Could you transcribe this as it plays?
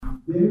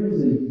there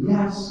is a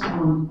yes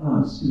on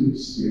us to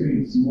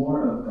experience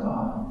more of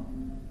God.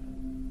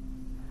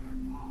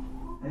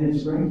 And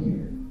it's right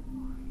here.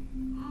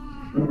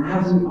 And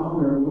as we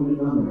honor one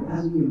another,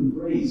 as we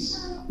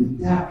embrace the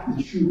depth,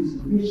 the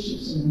truth, the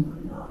richness in one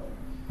another,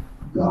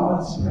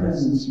 God's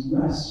presence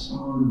rests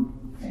on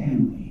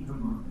family.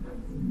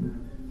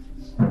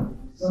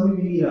 Some of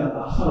you need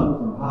a hug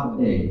from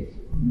Papa Dave.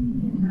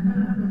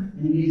 And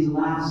it needs to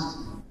last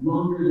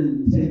longer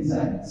than 10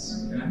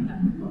 seconds.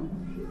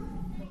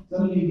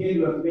 Some of you get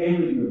to a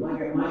family group,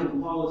 like at Mike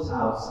and Paula's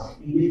house,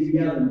 and get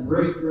together and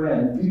break bread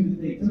and do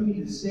the thing. Some of you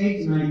need to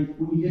stay tonight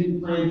when you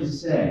didn't plan to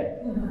stay.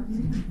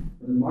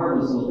 There's a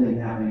marvelous little thing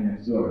happening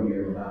next door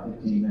here in about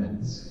 15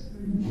 minutes.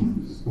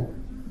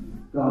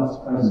 God's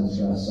presence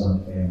rests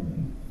on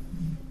family.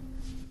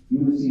 You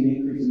want to see an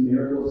increase in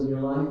miracles in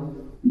your life?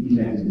 Be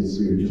connected to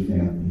spiritual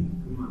family.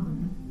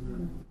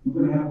 We're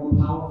going to have more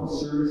powerful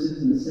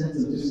services in the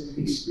sense of just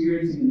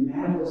experiencing the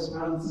manifest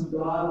presence of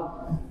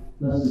God.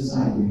 Let's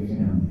decide to be a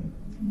family.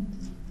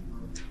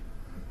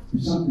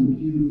 There's something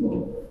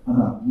beautiful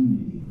about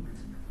unity.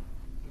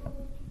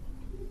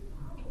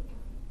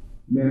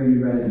 Mary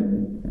read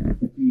in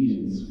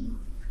Ephesians. Did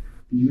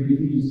you read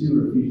Ephesians 2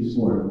 or Ephesians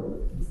 4?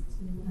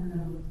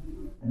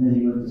 And then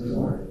he went to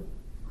 4.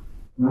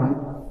 Right?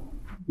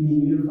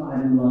 Being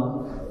unified in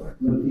love.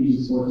 What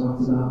Ephesians 4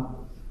 talks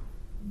about.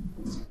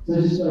 So I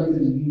just feel like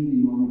there's a unity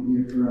moment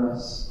here for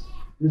us.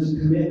 There's a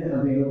commitment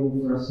available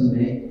for us to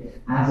make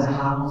as a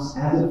house,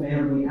 as a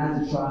family,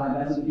 as a tribe,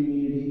 as a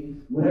community.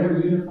 Whatever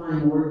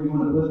unifying word you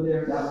want to put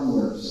there, that one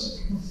works.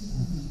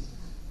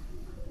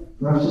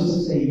 For us just to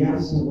say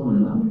yes to one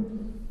another.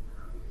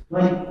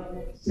 Like,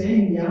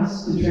 saying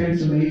yes to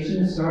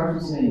transformation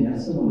starts with saying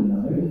yes to one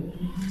another.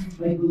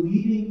 Like,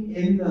 believing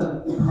in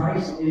the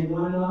Christ in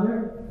one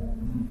another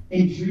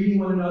and treating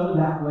one another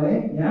that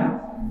way, yeah?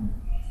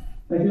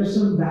 Like, there's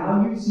some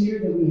values here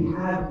that we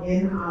have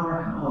in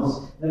our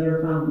house that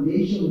are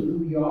foundational to who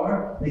we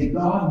are, that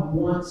God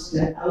wants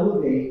to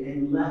elevate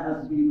and let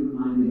us be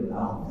reminded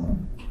about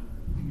them.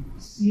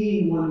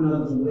 Seeing one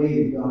another the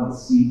way that God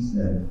sees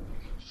them.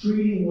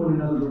 Treating one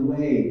another the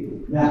way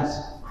that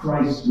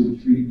Christ would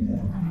treat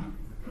them.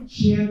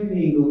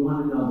 Championing the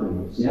one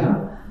another's,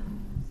 yeah?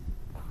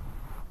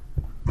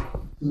 So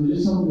there's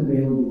just something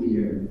available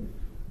here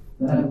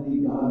that I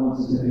believe God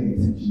wants us to pay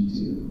attention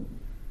to.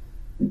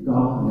 That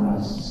God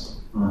rests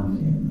on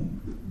family.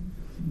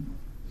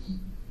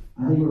 I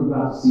think we're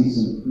about to see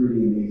some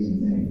pretty amazing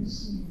things.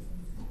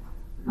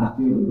 I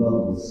feel the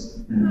bubbles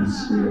in the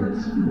spirit.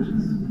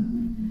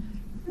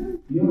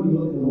 You know when you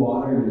look at the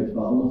water and there's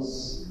bubbles?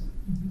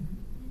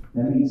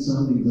 That means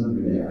something's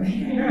under there.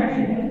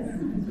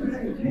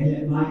 And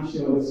it might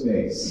show its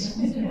face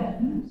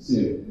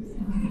soon.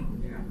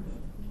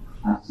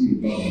 I see the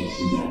bubbles,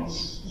 you guys.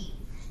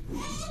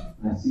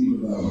 I see the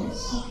bubbles.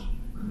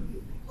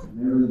 I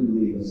really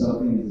believe that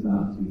something is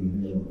about to be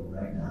available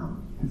right now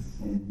in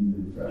a new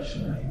and fresh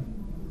way.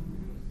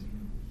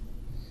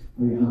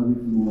 Are you hungry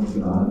for more of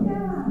God?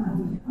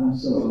 Yeah. I'm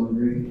so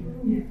hungry.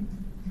 Yeah.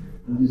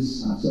 I'm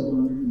so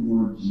hungry for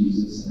more of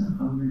Jesus, and I'm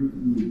hungry for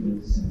who He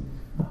is, and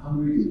I'm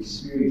hungry to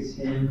experience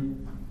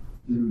Him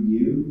through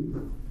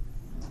you.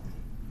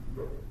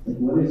 Like,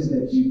 what is it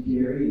that you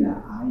carry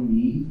that I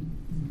need,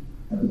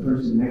 that the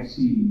person next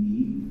to you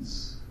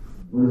needs?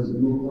 What does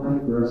it look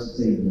like for us to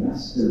say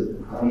yes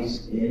to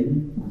Christ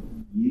in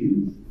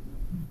you,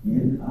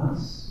 in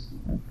us,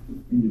 and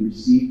to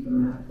receive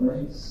from that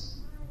place?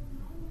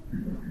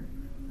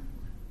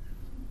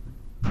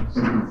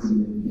 Something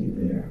significant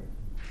there.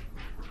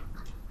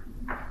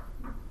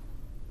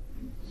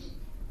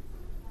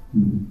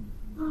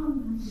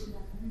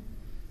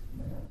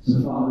 So,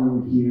 Father,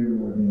 we're here and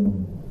we're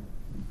available.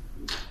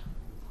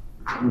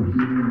 We're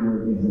here and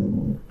we're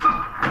available.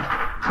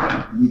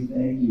 We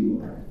thank you,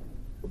 Lord.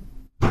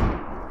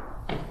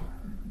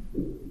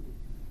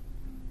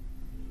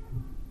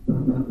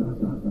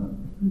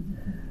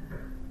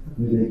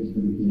 We thank you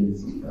for the kids,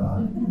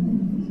 God. We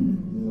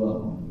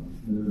love them.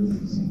 They're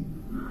amazing.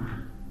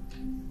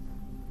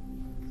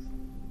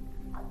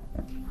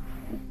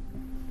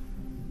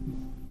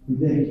 We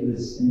thank you for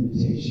this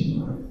invitation,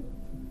 Lord,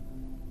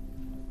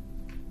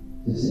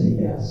 to say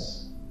yes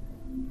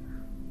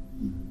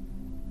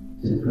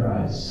to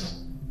Christ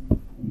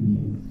in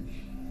you.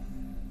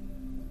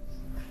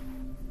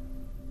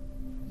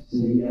 To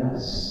say yes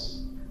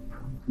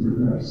to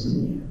Christ in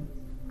you.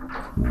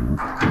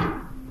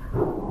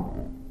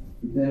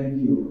 We thank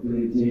you for the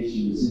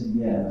invitation to say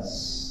yes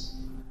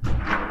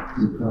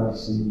to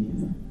Christ in you.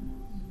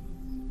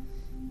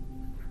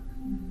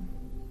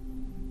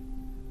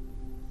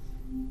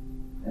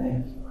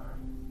 Thank you, Lord.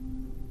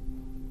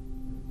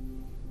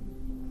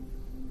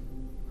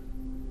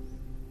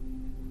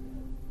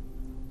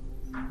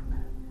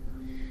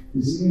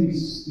 This is going to be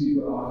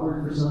super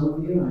awkward for some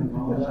of you. I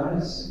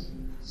apologize.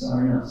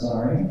 Sorry, not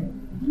sorry.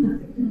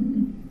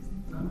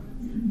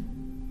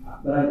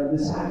 But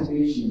this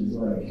activation is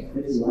like,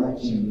 it's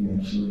life-changing,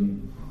 actually.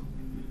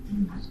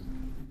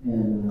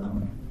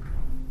 And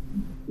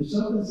there's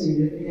something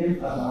significant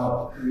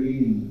about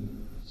creating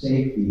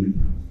safety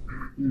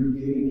through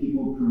giving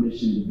people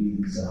permission to be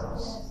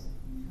themselves.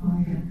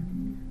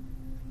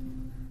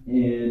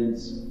 And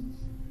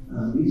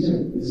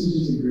this is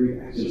just a great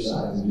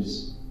exercise of just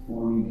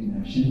forming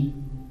connection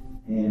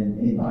and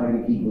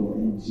inviting people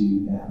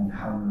into that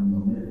empowering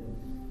moment.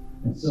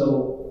 And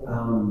so,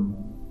 I'm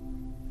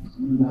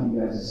going to invite you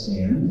guys to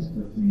stand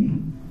with me.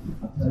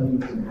 I'll tell you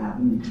what's going to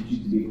happen. You can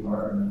choose to be a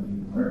part or not be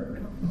a part.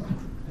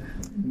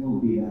 It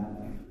won't be that.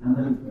 I'm not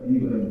going to put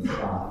anybody on the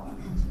spot.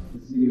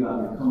 This is going to be about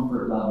your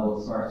comfort level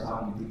as far as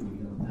talking to people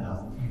you don't know.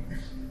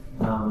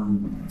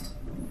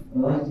 I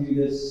like to do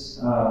this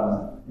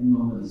in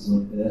moments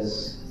like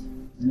this.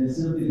 And it's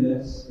simply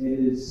this. It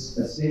is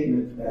a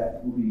statement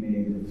that will be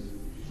made of,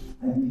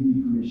 I give you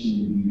permission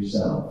to be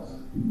yourself.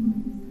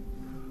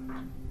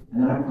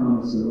 And I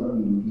promise to love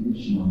you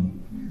unconditionally.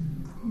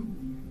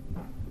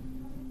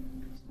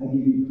 I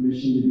give you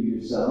permission to be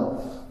yourself.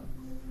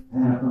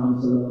 And I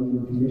promise to love you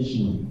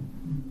unconditionally.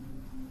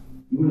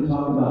 You want to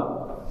talk about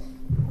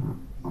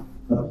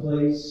a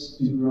place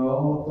to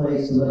grow, a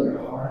place to let your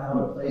heart out,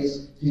 a place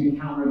to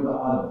encounter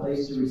God, a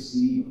place to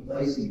receive, a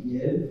place to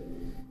give.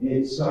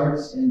 It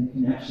starts in the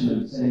connection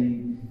of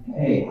saying,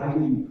 hey, I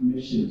give you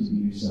permission to be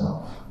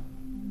yourself.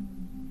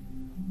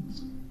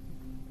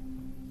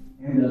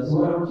 And so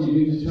what I want you to do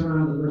is just turn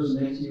around to the person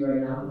next to you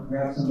right now,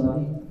 grab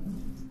somebody,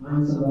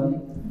 find somebody.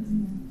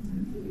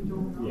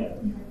 Yeah.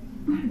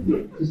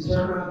 Just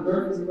turn around.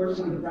 We're just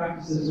going to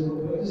practice this real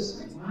quick. Just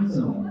find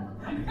someone.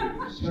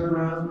 Just turn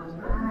around.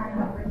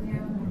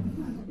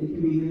 It can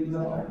be things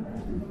like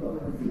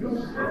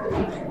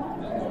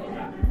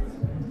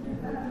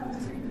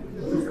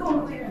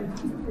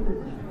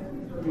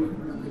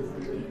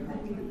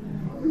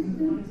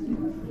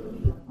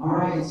All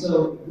right,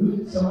 so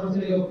someone's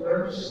going to go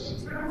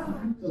first.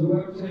 So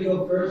whoever's going to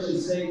go first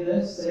should say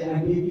this. Say, I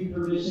give you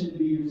permission to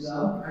be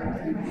yourself.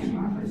 And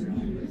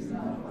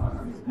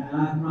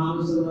I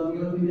promise to love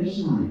you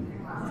unconditionally.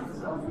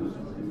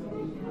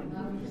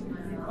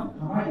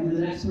 All right, and the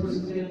next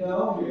person's going to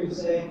go. You're going to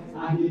say,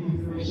 I give you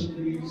permission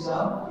to be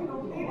yourself.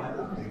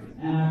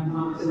 And I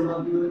promise to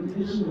love you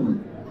unconditionally.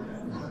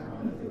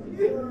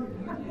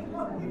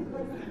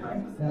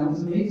 That was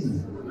amazing.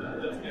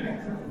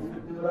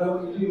 And what I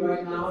want you to do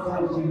right now is I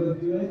want you to go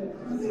do it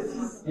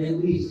at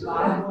least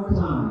 5 more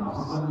times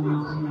to someone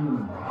else in the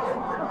room.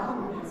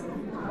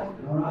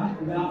 All right?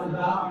 Without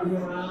and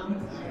around.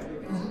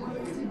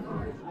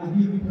 I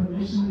give you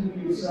permission to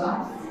be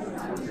yourself.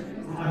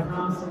 And I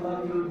promise to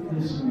love you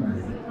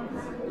unconditionally.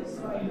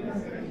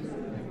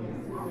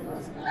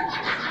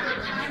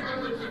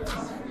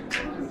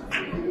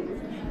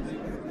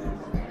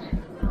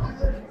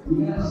 You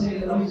gotta say it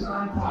at least 5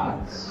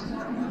 times.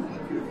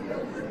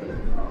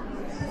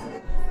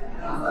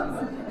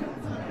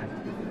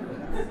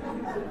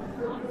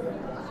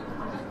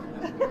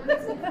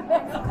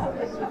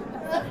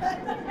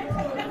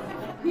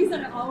 He's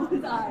on all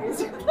his eyes.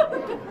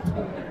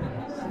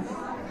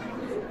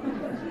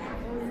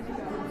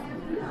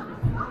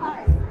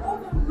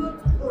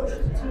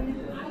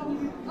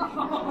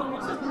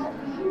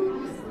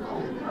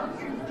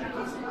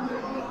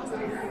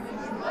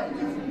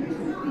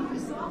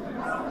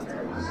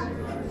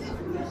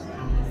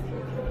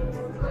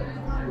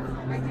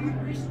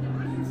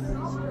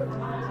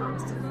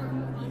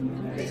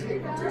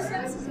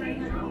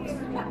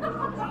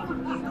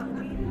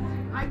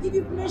 I give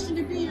you permission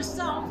to be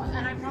yourself,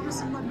 and I promise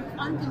to love you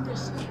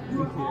unconditionally.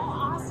 You are all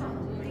awesome.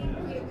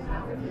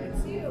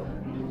 Thank you.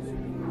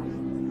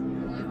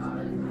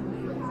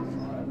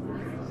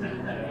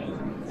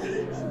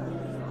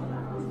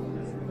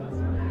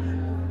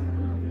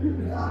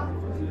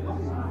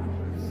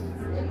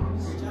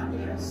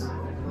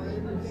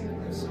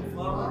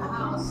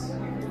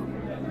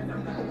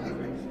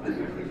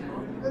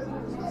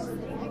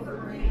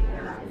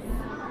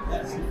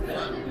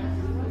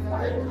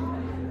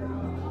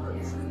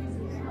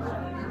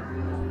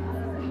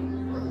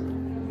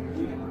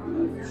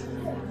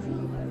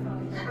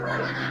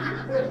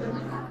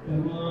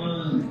 Come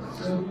on,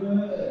 so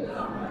good. I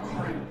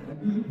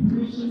give you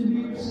permission to be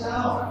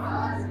yourself.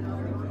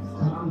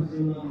 Promise to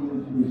love you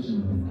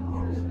unconditionally.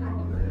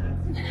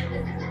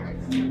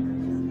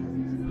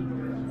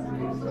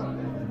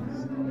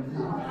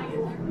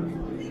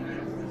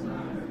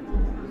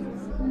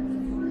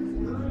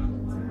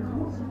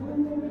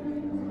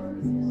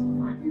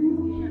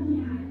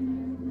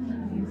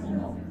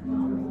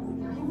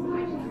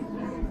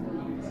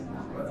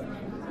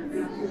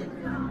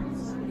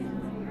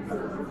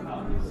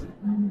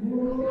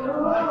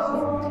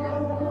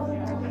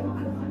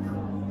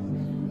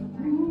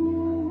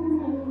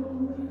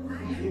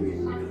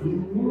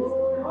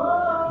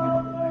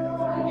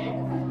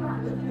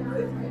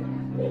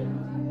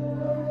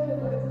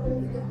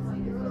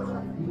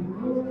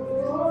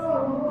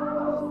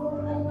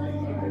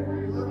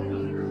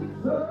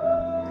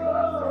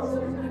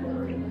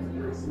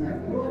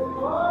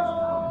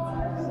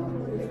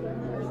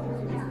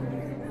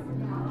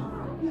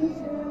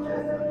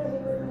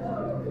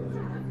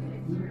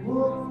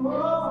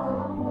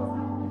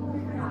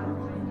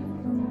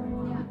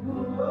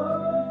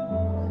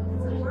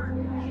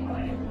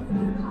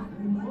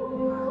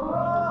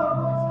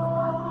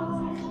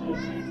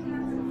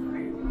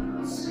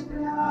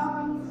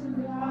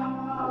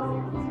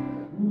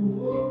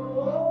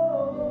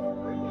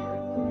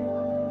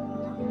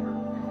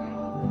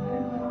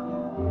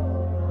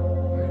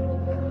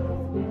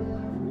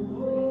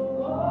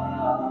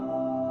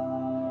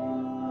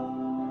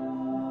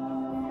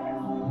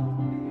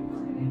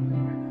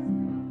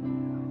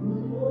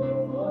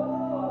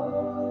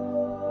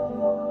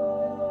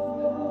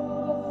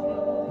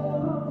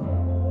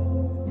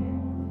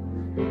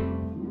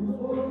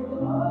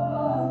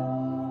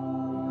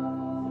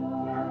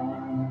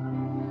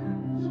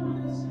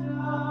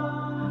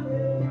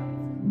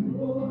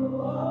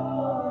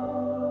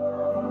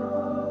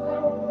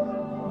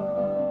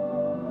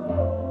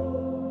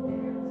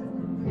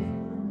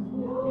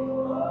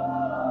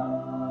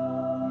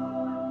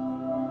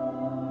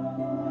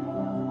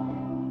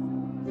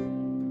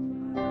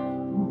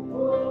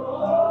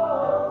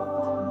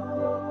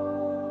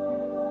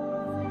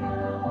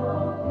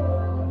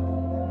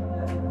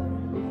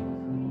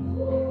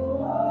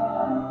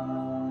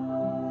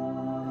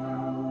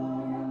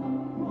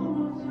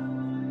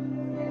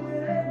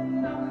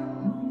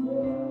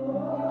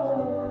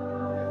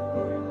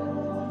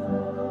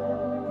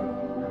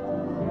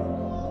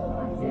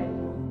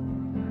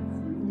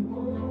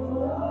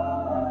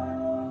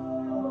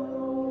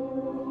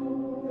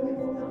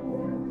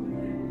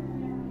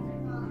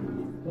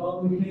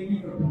 we thank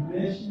you for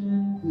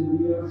permission to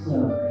be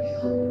ourselves.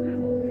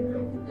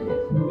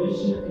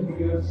 Permission to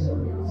be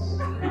ourselves.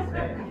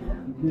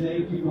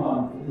 Thank you,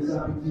 God, for this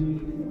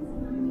opportunity.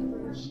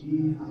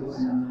 Jesus'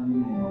 mighty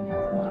name.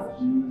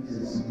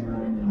 Jesus'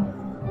 mighty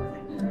name.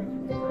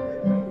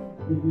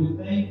 If you're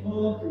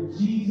thankful for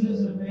Jesus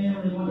and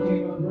family, why don't you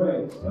give him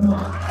praise? Come on.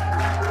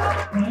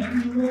 Thank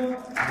you, Lord.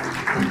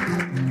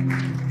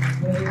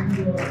 Thank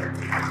you,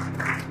 Lord.